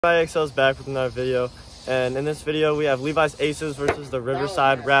XL's back with another video, and in this video we have Levi's Aces versus the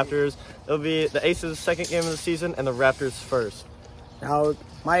Riverside Raptors. It'll be the Aces' second game of the season and the Raptors' first. Now,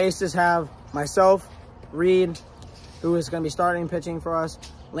 my Aces have myself, Reed, who is going to be starting pitching for us,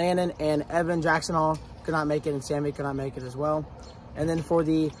 Landon, and Evan Jackson all could not make it, and Sammy could not make it as well. And then for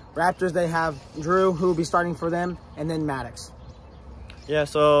the Raptors, they have Drew, who will be starting for them, and then Maddox. Yeah,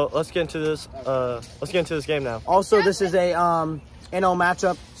 so let's get into this. Let's get into this game now. Also, this is a NL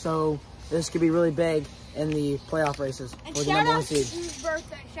matchup, so this could be really big in the playoff races for the number one seed.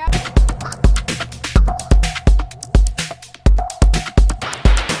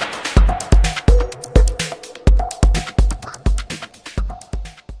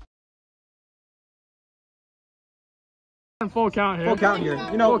 Full count here. Full count here.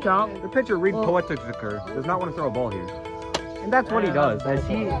 You know, full count. The pitcher, Reed Poetiker, does not want to throw a ball here. And that's what he does, as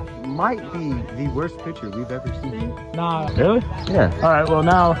he might be the worst pitcher we've ever seen. Nah. Really? Yeah. All right, well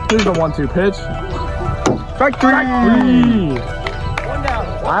now, here's the 1-2 pitch. Strike three!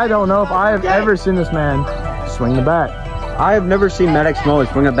 I don't know if I have ever seen this man swing the bat. I have never seen Maddox Snow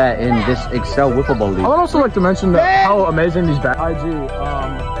swing a bat in this Excel Wiffle Ball League. I would also like to mention that how amazing these bats IG,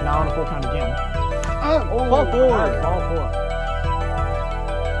 now on a full count again. Ball four. Right, ball four.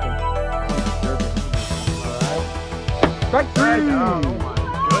 Strike three! Oh my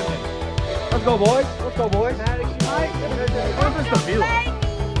goodness. Let's go, boys. Let's go, boys. What if it's the Vila?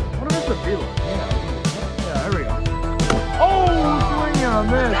 What if it's the Vila? Yeah, there we go. Oh, swing and a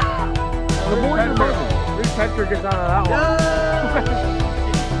miss. The boys are perfect. This catcher gets out of that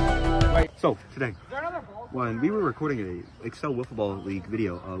one. So, today, when we were recording an Excel Wiffle Ball League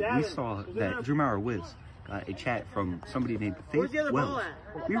video, we saw that Drew Maurer Wiz got a chat from somebody named Faith Wells.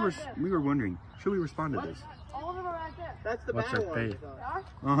 We were wondering, should we respond to this? That's the What's her fate?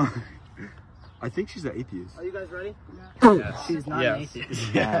 I think she's an atheist. Are you guys ready? Yes. She's not an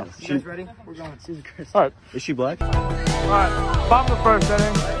atheist. Yeah. You guys ready? We're going to Susan Chris. All right. Is she black? All right. Bottom of the first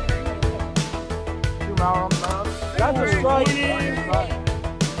inning. Drew Maurer on the mound. That's a strike.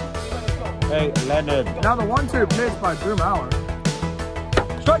 Hey, Leonard. Now the 1-2 pitch by Drew Maurer.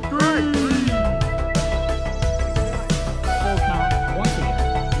 Strike three! Full count.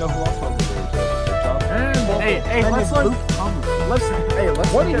 1-2. No, who else was it? And hey, let's look.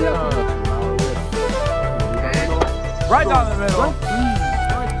 What do you have? Right down the middle.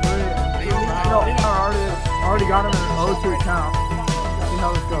 Strike three. No, already got him in an 0-2 count. See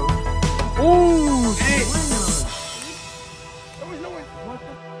how this goes. Ooh, swing. There was no way. What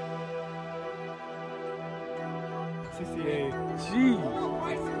the? 68. Jeez.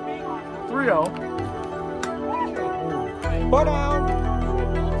 3-0. Bar down.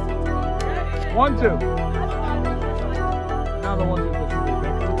 1-2. Now the 1-2 pitch will be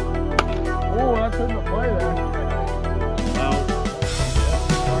big. Oh, that's in the play there.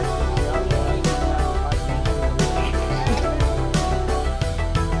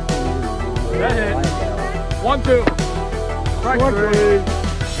 That hit. 1-2. Strike three.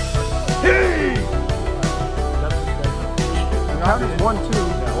 Hey! Count is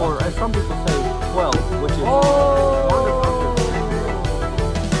 1-2, or as some people say, 12, which is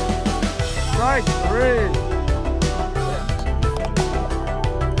Strike three.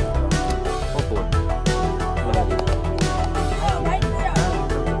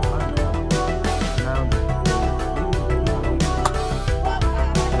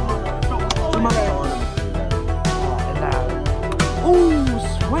 Ooh,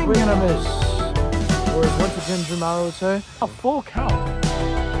 swing and a miss. Or as once again Drew Maurer would say, a full count.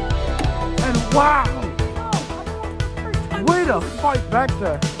 And wow! Way to fight back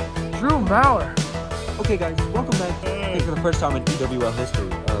there, Drew Maurer. Okay, guys, welcome back. I think for the first time in EWL history,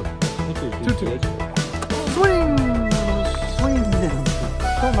 pitchers 2-2. Swing! Swing! I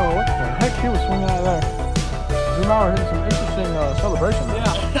don't know what the heck he was swinging out of there. Drew Maurer hitting some interesting celebration.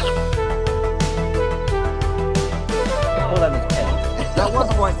 Yeah. That was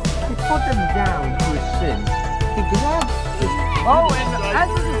what he put him down to his sin. He grabbed his... Oh, and as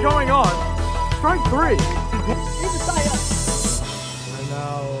this is going on, strike three. And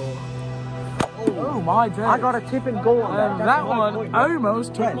now... Oh my day. I got a tip and goal on And that one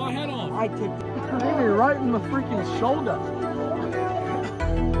almost took my head off. I tipped it. Hit me right in the freaking shoulder.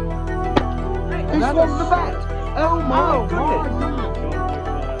 He swung the bat. Oh my goodness.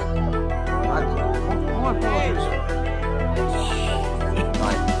 My apologies.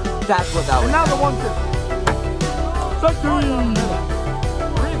 That's what that was. And now the 1-2. Strike three.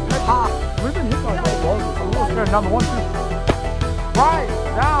 We've been hit by both balls. I'm almost scared. Now the 1-2. Right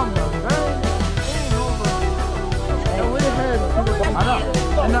down the very thing over. And way ahead to the ball. I know.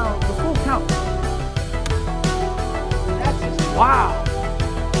 And now the full count. Wow.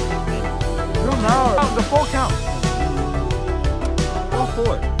 a full count. All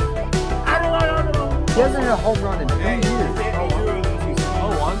 4. He hasn't hit a home run in 3 years.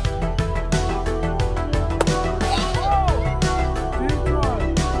 Oh, 1.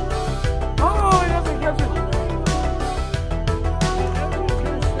 Oh, he doesn't catch it.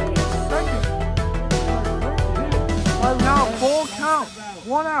 Now, full count.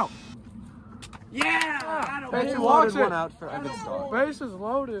 1 out. Yeah! Bases loaded, 1 out for Evan Starr. Bases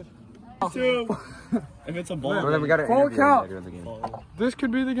loaded. 2. If it's a ball. Well, then we got to Full count. later in the game. This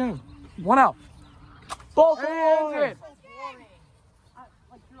could be the game. 1 out. Ball it.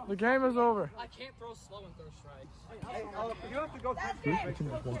 The game is over. I can't throw slow and throw strikes.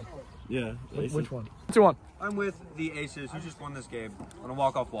 Yeah. Which one? 2-1. I'm with the Aces, who just won this game on a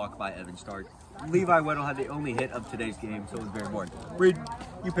walk-off walk by Evan Stark. Levi Weddle had the only hit of today's game, so it was very boring. Reed,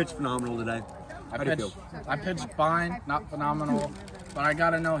 you pitched phenomenal today. How do you feel? I pitched fine, not phenomenal, but I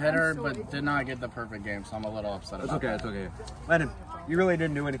got a no-hitter, but did not get the perfect game, so I'm a little upset about That's okay. Lennon, you really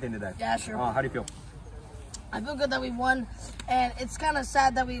didn't do anything today. Yeah, sure. How do you feel? I feel good that we won, and it's kind of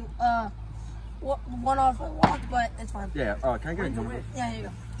sad that we won off a walk, but it's fine. Yeah. Can I get a number? Yeah, here you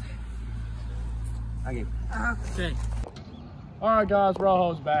go. Okay. Okay. All right, guys.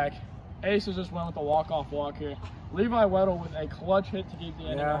 Rojo's back. Aces just went with the walk-off walk here. Levi Weddle with a clutch hit to keep the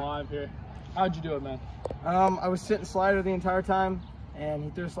inning alive here. How'd you do it, man? I was sitting slider the entire time, and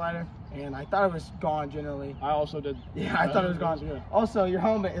he threw a slider, and I thought it was gone generally. I also did. Yeah, I thought it was gone. Good. Also, your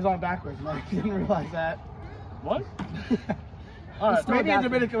helmet is on backwards, man. You didn't realize that. What? All right. Maybe in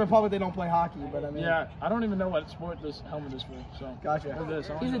Dominican Republic they don't play hockey, but I mean. Yeah, I don't even know what sport this helmet is for. So. Gotcha. Or this,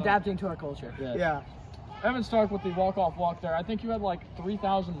 I don't He's know. adapting to our culture. Yeah. Evan Stark with the walk-off walk there. I think you had like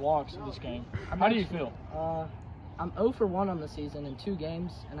 3,000 walks in this game. How do you feel? I'm 0 for 1 on the season in 2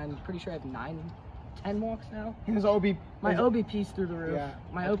 games, and I'm pretty sure I have 10 walks now. His OB. My OBP's through the roof. Yeah,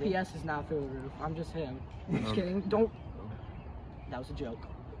 My OPS is now through the roof. I'm just him. I'm just kidding. Don't. That was a joke.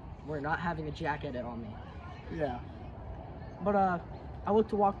 We're not having a jack edit on me. Yeah. But I look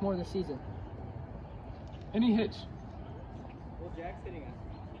to walk more this season. Any hits?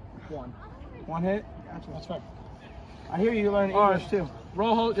 1. One hit. That's fair. I hear you learn All English too.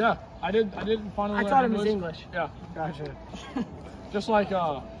 Rojo, yeah, I did finally I learn taught him his English. Yeah, Gotcha. just like,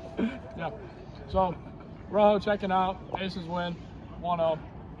 yeah. So, Rojo checking out, Aces win, 1-0.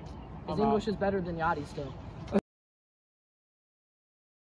 His English is better than Yachty's still.